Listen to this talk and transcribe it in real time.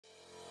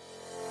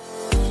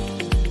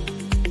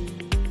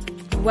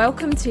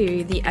Welcome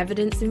to the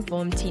Evidence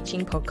Informed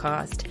Teaching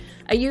Podcast.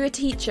 Are you a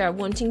teacher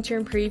wanting to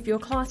improve your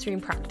classroom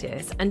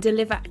practice and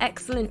deliver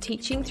excellent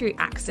teaching through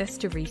access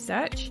to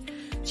research?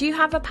 Do you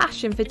have a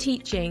passion for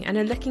teaching and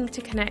are looking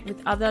to connect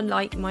with other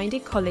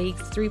like-minded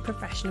colleagues through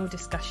professional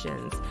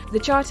discussions? The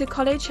Chartered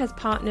College has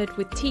partnered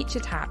with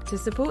TeacherTap to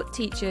support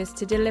teachers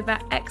to deliver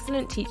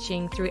excellent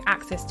teaching through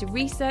access to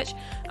research,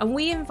 and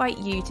we invite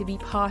you to be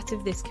part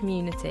of this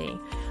community.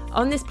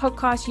 On this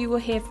podcast, you will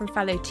hear from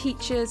fellow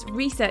teachers,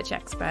 research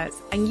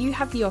experts, and you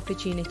have the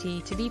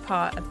opportunity to be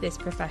part of this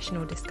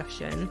professional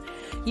discussion.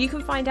 You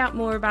can find out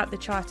more about the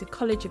Chartered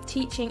College of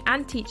Teaching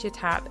and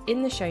TeacherTap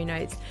in the show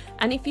notes.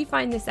 And if you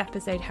find this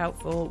episode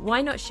helpful,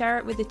 why not share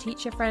it with a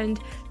teacher friend,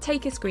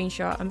 take a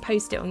screenshot and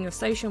post it on your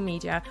social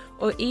media,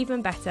 or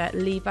even better,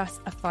 leave us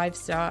a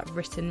 5-star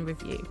written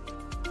review.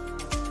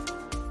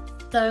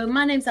 So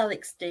my name's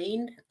Alex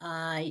Dean.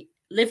 I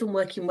live and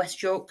work in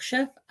West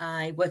Yorkshire.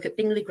 I work at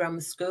Bingley Grammar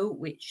School,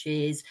 which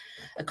is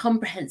a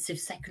comprehensive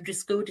secondary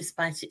school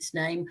despite its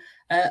name.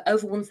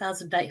 Over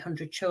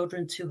 1,800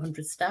 children,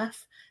 200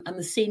 staff. I'm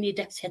the senior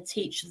deputy head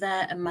teacher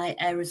there, and my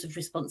areas of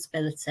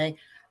responsibility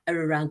are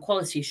around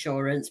quality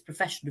assurance,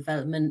 professional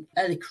development,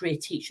 early career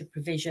teacher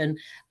provision,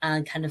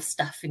 and kind of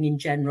staffing in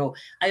general.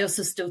 I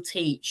also still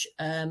teach,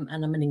 and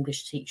I'm an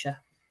English teacher.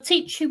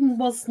 Teaching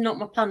was not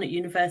my plan at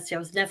university. I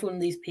was never one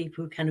of these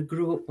people who kind of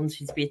grew up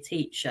wanting to be a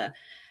teacher.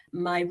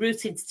 My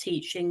route into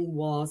teaching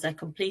was I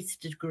completed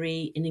a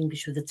degree in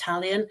English with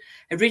Italian.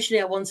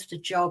 Originally, I wanted a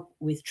job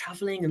with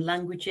travelling and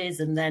languages,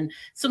 and then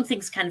some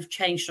things kind of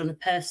changed on a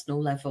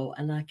personal level,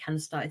 and I kind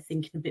of started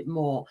thinking a bit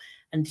more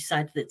and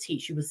decided that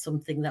teaching was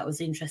something that I was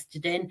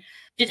interested in.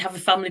 Did have a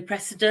family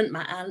precedent.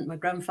 My aunt, my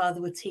grandfather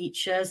were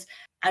teachers.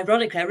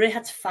 Ironically, I really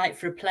had to fight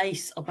for a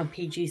place on my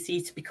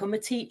PGCE to become a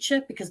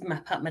teacher because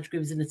my degree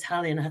was in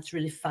Italian. I had to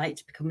really fight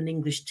to become an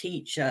English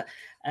teacher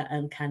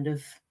and kind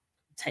of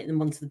take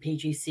them onto the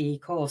PGCE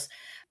course.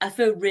 I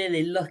feel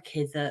really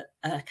lucky that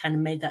I kind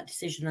of made that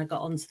decision. I got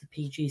onto the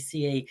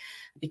PGCE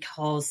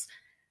because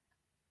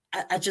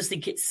I just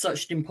think it's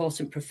such an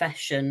important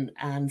profession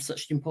and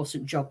such an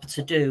important job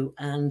to do.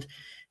 And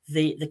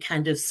the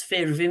kind of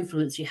sphere of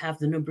influence you have,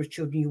 the number of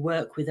children you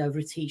work with over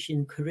a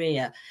teaching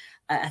career,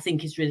 I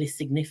think is really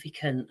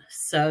significant.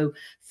 So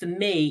for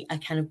me, I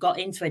kind of got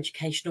into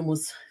education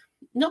almost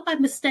not by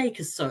mistake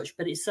as such,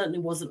 but it certainly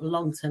wasn't a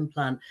long-term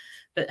plan,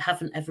 but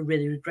haven't ever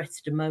really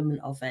regretted a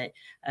moment of it.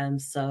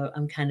 So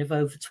I'm kind of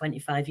over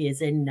 25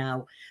 years in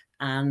now,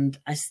 and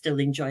I still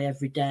enjoy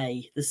every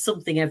day. There's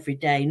something every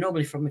day,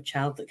 normally from a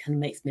child, that kind of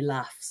makes me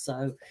laugh.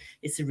 So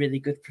it's a really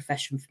good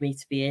profession for me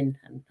to be in,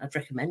 and I'd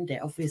recommend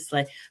it,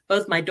 obviously.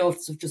 Both my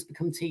daughters have just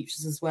become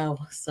teachers as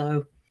well.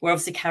 So we're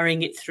obviously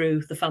carrying it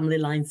through the family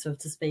line, so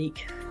to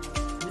speak.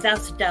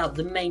 Without a doubt,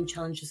 the main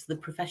challenges for the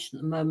profession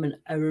at the moment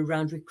are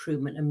around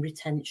recruitment and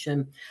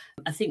retention.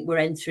 I think we're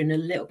entering a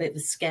little bit of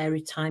a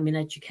scary time in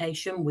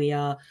education.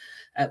 We're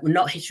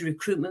not hitting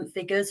recruitment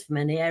figures for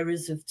many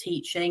areas of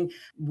teaching.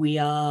 We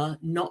are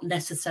not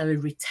necessarily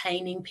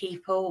retaining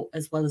people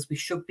as well as we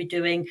should be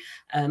doing.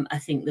 I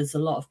think there's a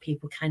lot of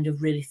people kind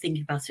of really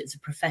thinking about it as a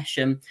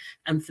profession.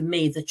 And for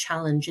me, the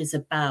challenge is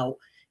about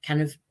kind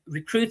of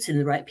recruiting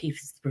the right people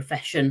to the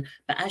profession,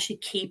 but actually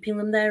keeping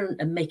them there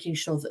and making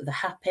sure that they're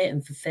happy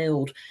and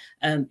fulfilled,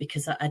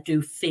 because I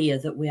do fear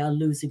that we are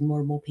losing more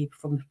and more people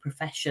from the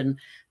profession,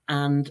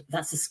 and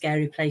that's a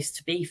scary place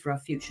to be for our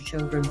future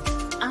children.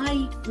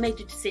 I made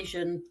a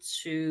decision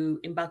to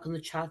embark on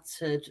the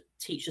chartered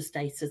teacher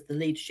status, the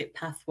leadership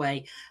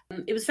pathway.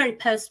 It was a very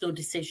personal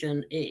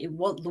decision. There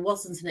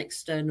wasn't an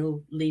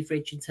external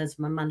leverage in terms of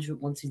my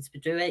management wanting to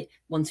do it,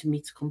 wanting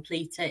me to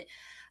complete it.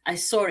 I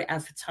saw it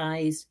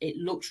advertised. It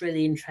looked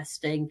really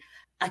interesting.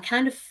 I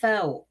kind of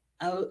felt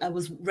I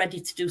was ready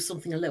to do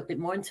something a little bit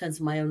more in terms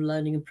of my own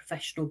learning and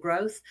professional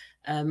growth.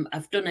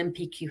 I've done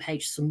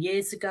MPQH some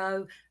years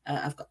ago.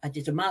 I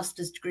did a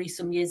master's degree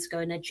some years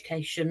ago in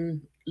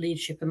education,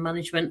 leadership and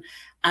management.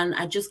 And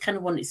I just kind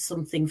of wanted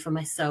something for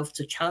myself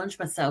to challenge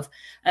myself.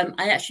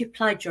 I actually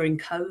applied during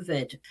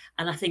COVID.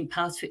 And I think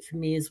part of it for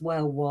me as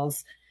well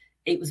was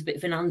it was a bit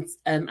of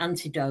an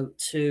antidote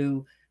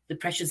to the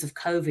pressures of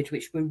COVID,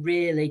 which were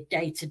really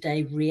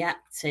day-to-day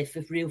reactive,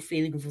 of real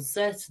feeling of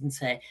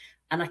uncertainty.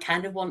 And I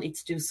kind of wanted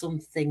to do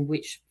something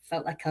which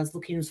felt like I was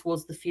looking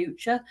towards the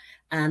future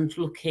and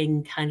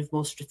looking kind of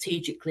more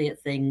strategically at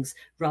things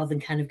rather than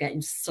kind of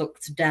getting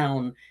sucked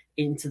down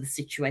into the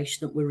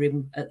situation that we're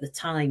in at the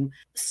time.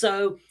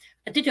 So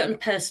I did it on a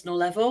personal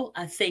level.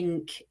 I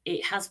think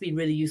it has been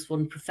really useful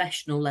on a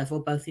professional level,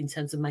 both in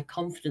terms of my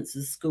confidence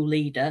as a school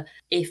leader,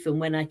 if and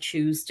when I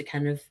choose to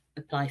kind of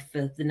apply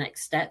for the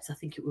next steps. I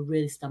think it will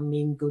really stand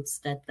me in good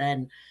stead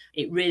then.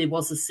 It really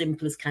was as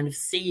simple as kind of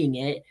seeing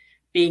it,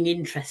 being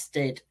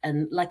interested,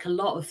 and like a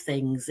lot of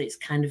things, it's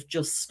kind of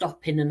just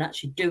stopping and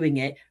actually doing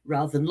it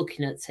rather than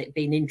looking at it,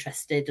 being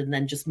interested and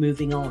then just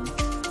moving on.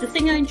 The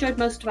thing I enjoyed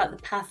most about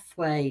the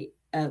pathway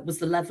was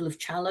the level of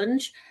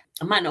challenge.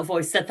 I might not have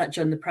always said that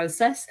during the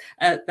process,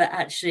 but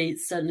actually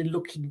certainly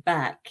looking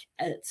back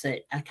at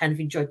it, I kind of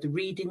enjoyed the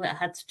reading that I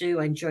had to do.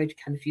 I enjoyed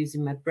kind of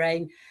using my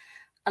brain.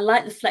 I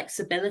like the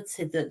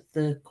flexibility that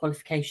the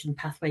qualification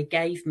pathway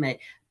gave me.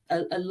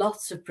 A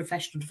lot of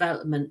professional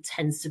development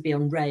tends to be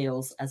on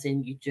rails, as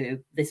in you do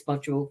this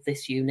module,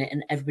 this unit,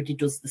 and everybody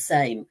does the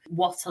same.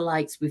 What I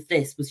liked with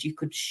this was you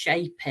could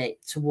shape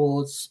it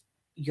towards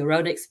your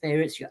own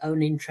experience, your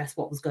own interest,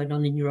 what was going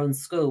on in your own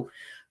school.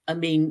 I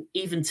mean,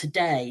 even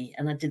today,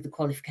 and I did the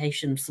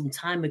qualification some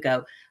time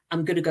ago,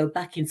 I'm going to go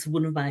back into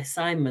one of my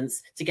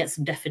assignments to get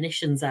some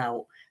definitions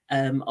out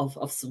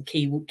of some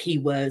key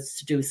words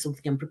to do with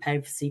something I'm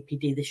preparing for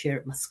CPD this year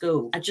at my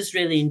school. I just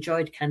really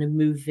enjoyed kind of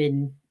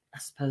moving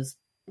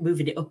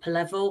it up a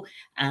level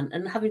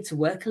and having to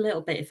work a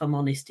little bit, if I'm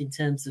honest, in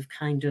terms of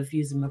kind of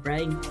using my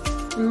brain.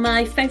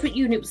 My favourite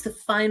unit was the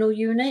final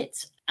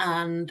unit,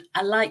 and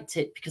I liked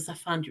it because I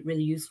found it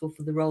really useful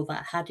for the role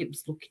that I had. It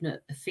was looking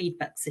at a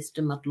feedback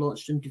system I'd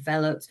launched and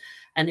developed,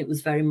 and it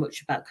was very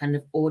much about kind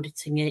of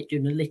auditing it,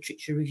 doing a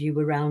literature review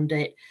around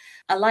it.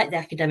 I liked the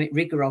academic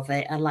rigour of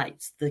it. I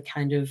liked the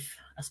kind of,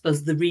 I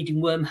suppose, the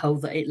reading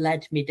wormhole that it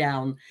led me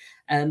down.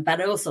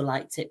 But I also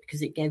liked it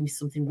because it gave me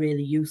something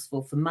really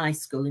useful for my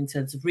school in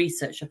terms of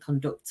research I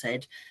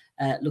conducted,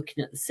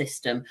 looking at the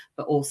system,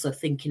 but also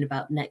thinking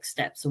about next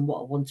steps and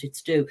what I wanted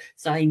to do.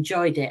 So I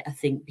enjoyed it, I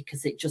think,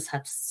 because it just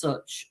had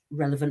such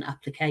relevant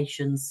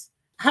applications.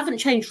 I haven't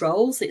changed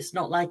roles. It's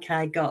not like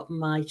I got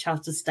my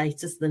chartered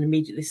status, then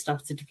immediately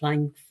started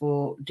applying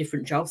for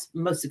different jobs,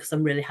 mostly because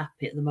I'm really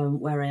happy at the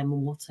moment where I am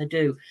and what I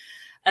do.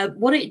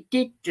 What it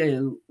did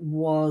do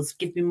was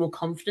give me more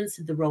confidence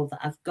in the role that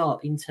I've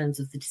got in terms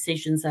of the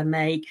decisions I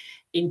make,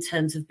 in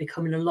terms of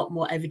becoming a lot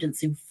more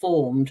evidence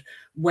informed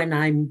when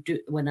I'm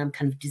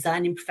kind of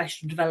designing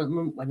professional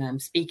development, when I'm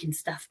speaking to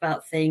staff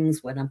about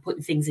things, when I'm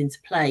putting things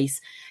into place.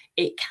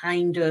 It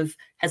kind of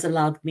has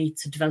allowed me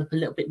to develop a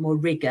little bit more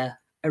rigour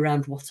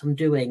around what I'm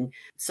doing.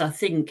 So I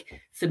think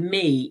for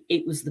me,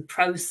 it was the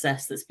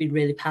process that's been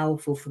really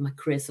powerful for my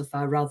career so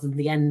far rather than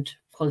the end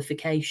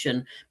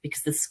qualification,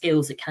 because the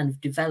skills it kind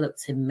of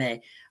developed in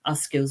me are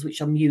skills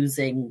which I'm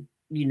using,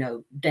 you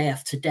know, day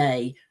after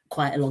day,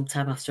 quite a long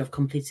time after I've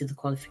completed the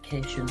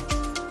qualification.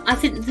 I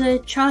think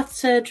the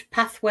chartered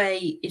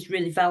pathway is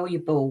really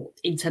valuable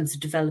in terms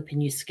of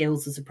developing your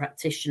skills as a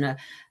practitioner.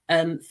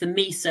 For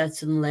me,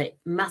 certainly,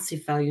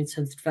 massive value in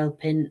terms of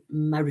developing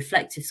my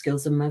reflective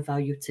skills and my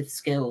evaluative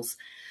skills.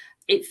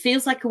 It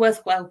feels like a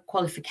worthwhile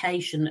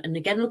qualification. And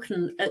again,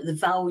 looking at the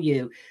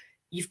value,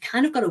 you've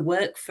kind of got to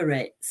work for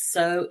it.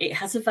 So it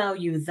has a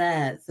value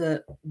there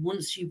that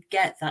once you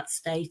get that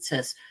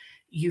status,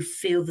 you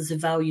feel there's a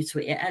value to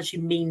it. It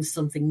actually means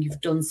something.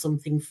 You've done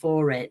something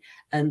for it.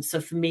 So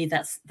for me,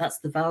 that's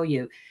the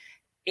value.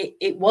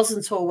 It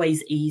wasn't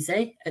always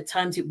easy. At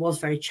times it was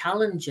very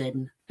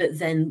challenging, but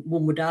then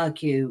one would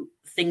argue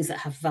things that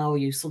have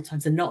value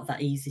sometimes are not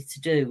that easy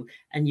to do,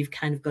 and you've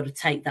kind of got to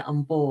take that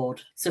on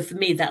board. So for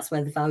me, that's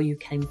where the value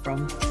came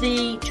from.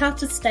 The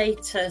charter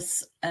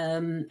status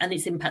and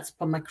its impact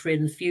upon my career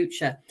in the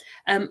future.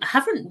 I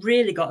haven't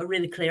really got a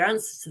really clear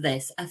answer to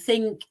this. I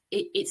think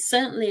it's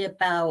certainly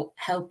about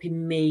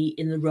helping me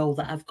in the role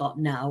that I've got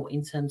now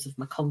in terms of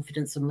my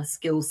confidence and my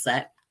skill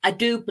set. I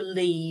do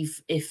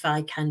believe if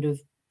I kind of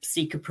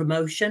seek a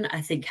promotion,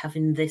 I think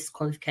having this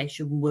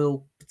qualification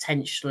will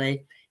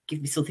potentially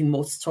give me something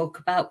more to talk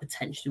about,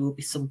 potentially will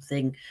be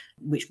something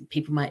which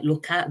people might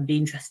look at and be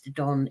interested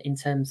on in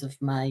terms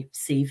of my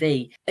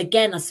CV.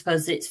 Again, I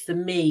suppose it's, for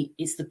me,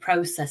 it's the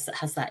process that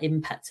has that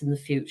impact in the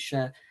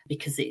future,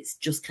 because it's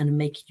just kind of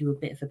making you a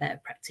bit of a better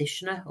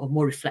practitioner, or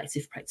more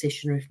reflective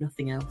practitioner, if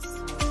nothing else.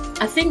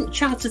 I think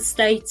chartered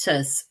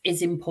status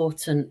is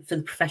important for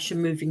the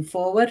profession moving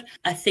forward.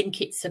 I think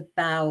it's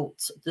about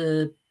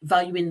the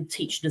value in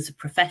teaching as a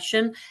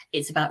profession.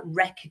 It's about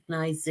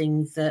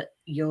recognising that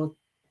your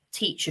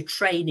teacher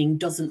training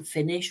doesn't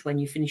finish when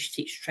you finish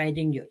teacher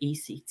training, your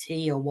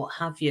ECT or what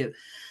have you.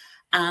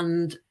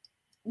 And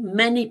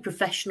many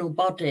professional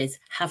bodies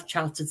have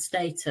chartered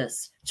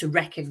status to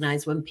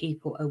recognise when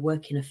people are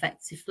working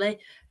effectively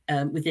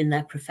within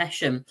their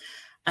profession.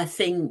 I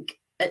think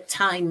at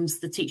times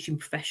the teaching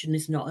profession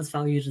is not as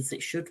valued as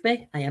it should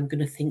be. I am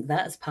going to think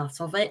that as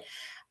part of it.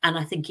 And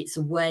I think it's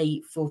a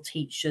way for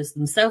teachers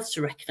themselves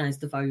to recognise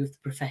the value of the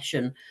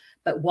profession.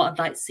 But what I'd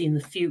like to see in the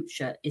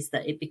future is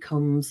that it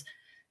becomes,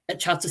 a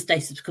charter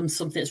status becomes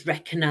something that's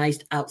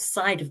recognised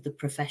outside of the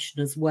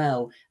profession as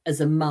well,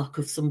 as a mark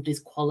of somebody's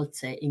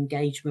quality,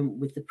 engagement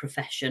with the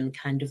profession,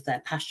 kind of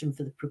their passion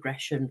for the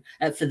profession,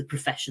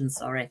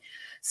 sorry.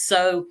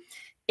 So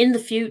in the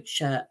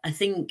future, I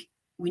think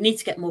we need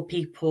to get more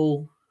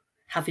people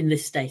having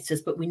this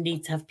status, but we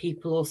need to have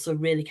people also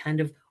really kind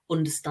of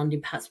understanding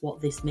perhaps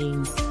what this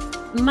means.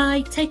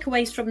 My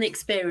takeaways from the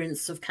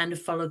experience of kind of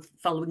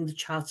following the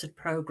chartered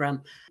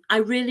programme, I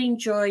really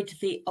enjoyed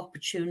the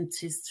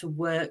opportunities to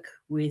work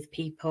with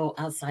people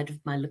outside of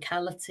my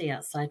locality,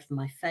 outside of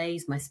my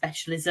phase, my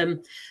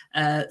specialism.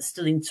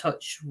 Still in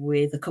touch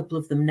with a couple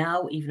of them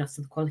now, even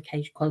after the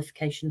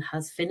qualification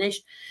has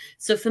finished.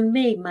 So for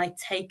me, my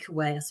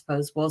takeaway, I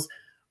suppose, was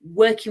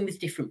working with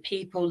different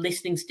people,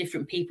 listening to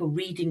different people,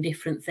 reading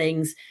different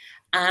things,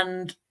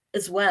 and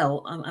as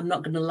well, I'm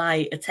not going to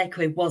lie, a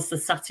takeaway was the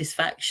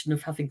satisfaction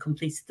of having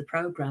completed the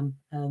programme.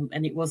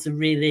 And it was a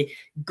really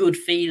good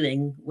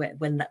feeling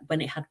when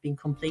it had been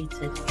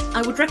completed.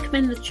 I would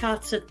recommend the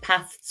Chartered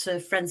Path to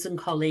friends and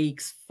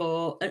colleagues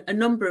for a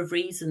number of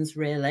reasons,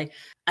 really.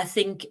 I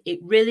think it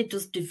really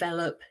does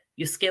develop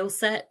your skill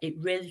set. It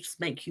really just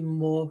makes you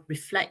more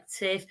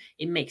reflective.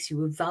 It makes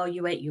you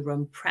evaluate your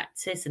own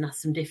practice and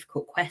ask some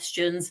difficult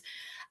questions.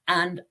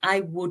 And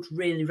I would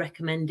really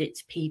recommend it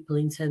to people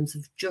in terms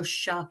of just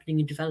sharpening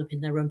and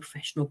developing their own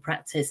professional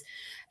practice,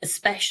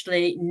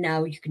 especially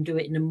now you can do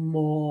it in a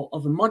more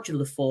of a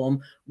modular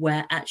form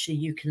where actually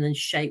you can then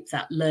shape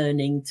that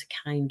learning to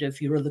kind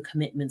of your other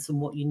commitments and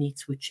what you need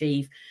to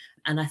achieve.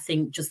 And I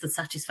think just the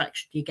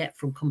satisfaction you get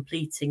from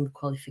completing the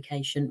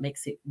qualification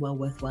makes it well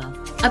worthwhile.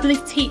 I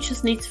believe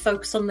teachers need to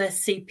focus on their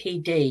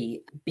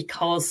CPD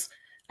because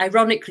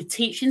ironically,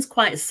 teaching is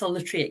quite a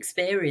solitary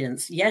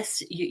experience.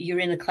 Yes, you're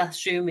in a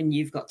classroom and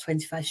you've got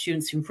 25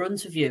 students in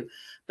front of you,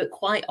 but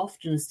quite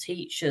often as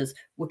teachers,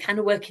 we're kind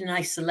of working in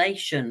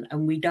isolation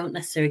and we don't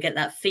necessarily get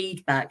that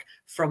feedback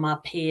from our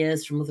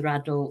peers, from other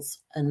adults.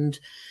 And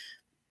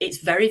it's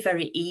very,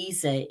 very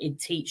easy in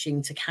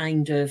teaching to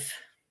kind of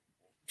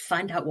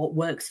find out what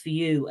works for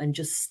you and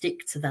just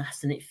stick to that,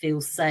 and it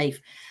feels safe.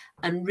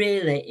 And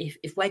really,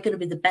 if we're going to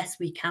be the best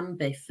we can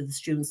be for the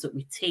students that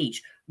we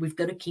teach, we've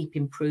got to keep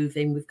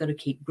improving, we've got to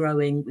keep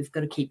growing, we've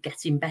got to keep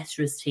getting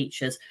better as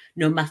teachers,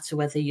 no matter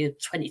whether you're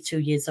 22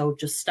 years old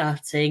just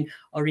starting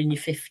or in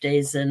your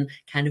 50s and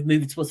kind of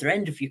moving towards the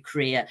end of your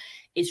career.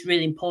 It's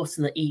really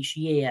important that each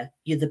year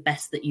you're the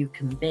best that you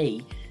can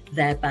be.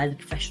 Thereby the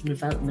professional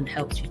development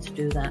helps you to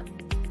do that.